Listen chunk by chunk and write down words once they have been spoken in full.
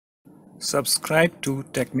Subscribe to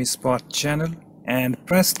TechMeSpot channel and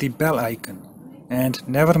press the bell icon and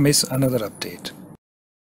never miss another update.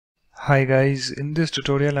 Hi guys, in this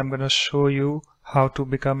tutorial I'm going to show you how to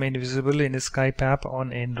become invisible in Skype app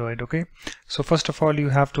on Android. Okay, so first of all you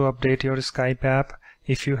have to update your Skype app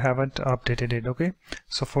if you haven't updated it. Okay,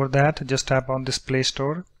 so for that just tap on this Play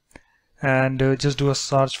Store and just do a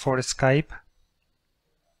search for Skype.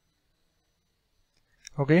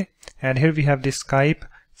 Okay, and here we have the Skype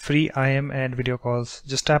free IM and video calls.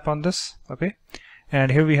 Just tap on this. Okay, and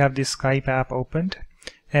here we have the Skype app opened,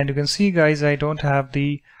 and you can see guys I don't have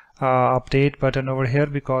the update button over here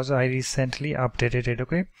because I recently updated it.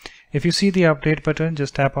 Okay, if you see the update button,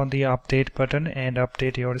 just tap on the update button and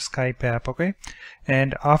update your Skype app. Okay,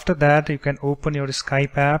 and after that you can open your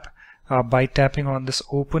Skype app by tapping on this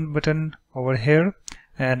open button over here,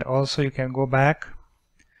 and also you can go back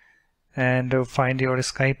and find your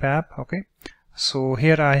Skype app. Okay, so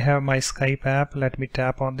here I have my Skype app. Let me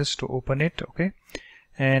tap on this to open it. Okay,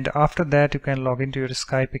 and after that you can log into your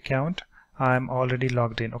Skype account. I'm already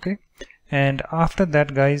logged in. Okay, and after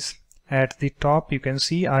that guys, at the top you can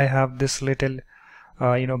see I have this little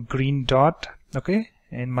green dot, okay,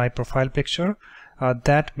 in my profile picture.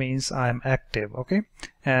 That means I'm active. Okay,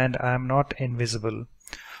 and I'm not invisible.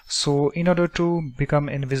 So in order to become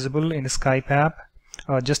invisible in Skype app,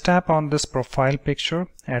 just tap on this profile picture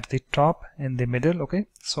at the top in the middle. Okay,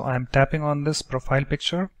 so I'm tapping on this profile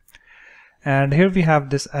picture, and here we have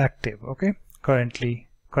this active. Okay, current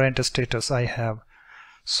status I have.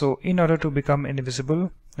 So in order to become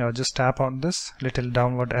invisible, just tap on this little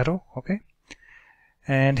downward arrow. Okay,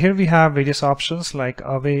 and here we have various options like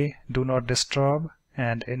away, do not disturb,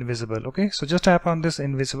 and invisible. Okay, so just tap on this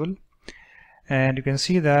invisible, and you can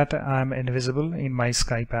see that I'm invisible in my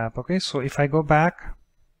Skype app. Okay, so if I go back,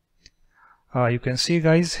 you can see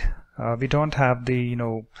guys we don't have the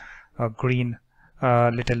green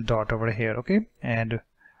little dot over here. Okay, and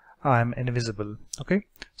I'm invisible. Okay,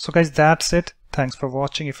 so guys, that's it. Thanks for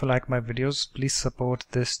watching. If you like my videos, please support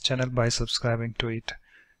this channel by subscribing to it.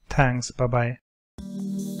 Thanks. Bye bye.